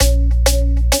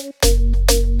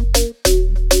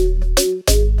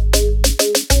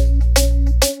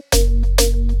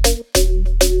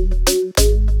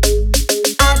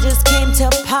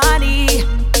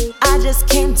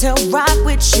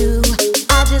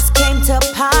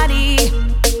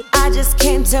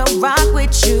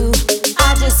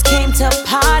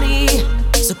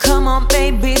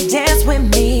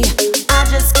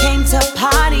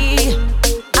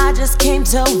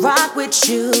want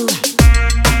you.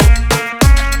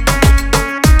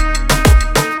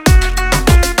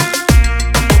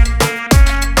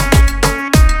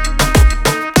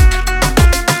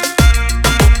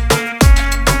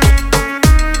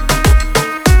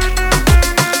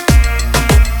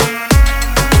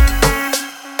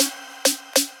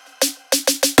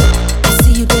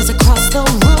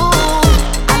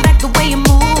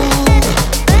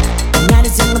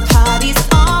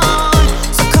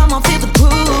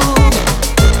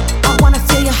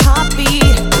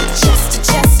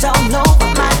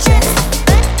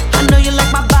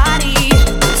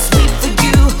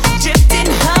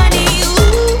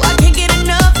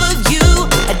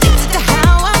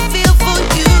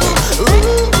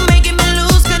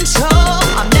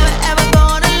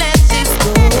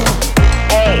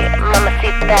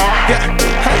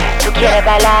 ¿Quieres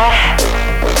bailar?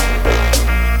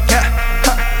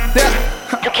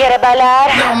 ¿Tú quieres bailar?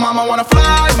 Now mama wanna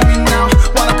fly with me now.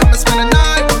 Wanna come and spend the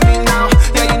night with me now.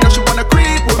 Yeah, you know she wanna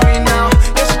creep with me now.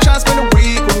 Yeah, she tryna spend a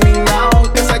week with me now.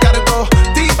 Guess I gotta go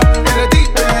deep in the deep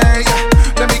end.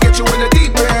 Yeah, let me get you in the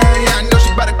deep end. Yeah, I know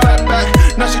she better clap back.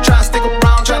 Now she tryna stick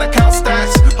around, tryna count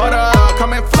stacks. Hold up,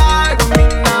 come and fly with me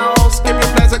now. Skip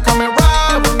your plans and come and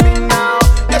ride with me now.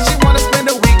 Yeah, she wanna spend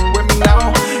a week with me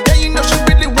now. Yeah, you know she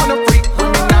really wanna freak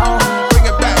with me now. Bring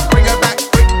it back, freak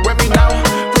with me now.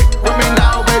 Freak with me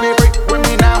now, baby, freak with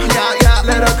me now. Yeah, yeah,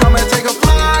 let her come and take a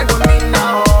flight with me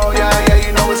now. Yeah, yeah,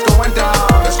 you know it's going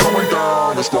down, it's going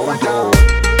down, it's going down.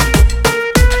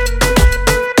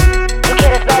 ¿Tú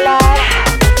quieres bailar?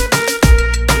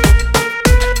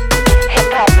 Hey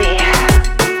papi,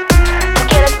 ¿tú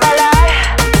quieres bailar?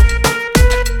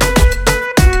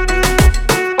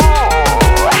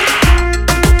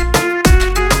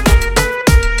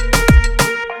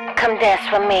 Come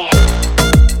dance with me.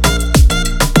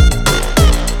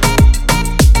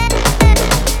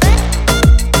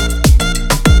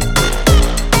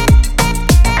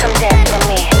 Come dance with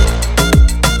me.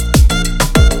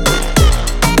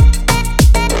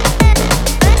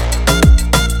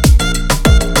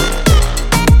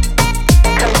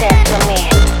 Come dance with me.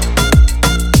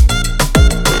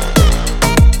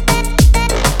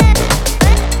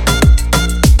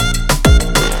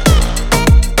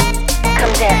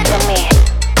 Come dance with me.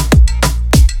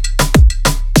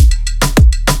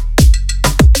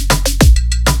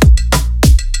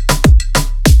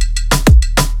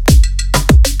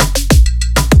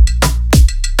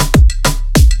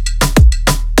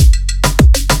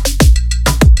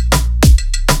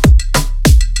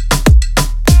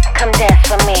 Come dance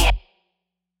with me.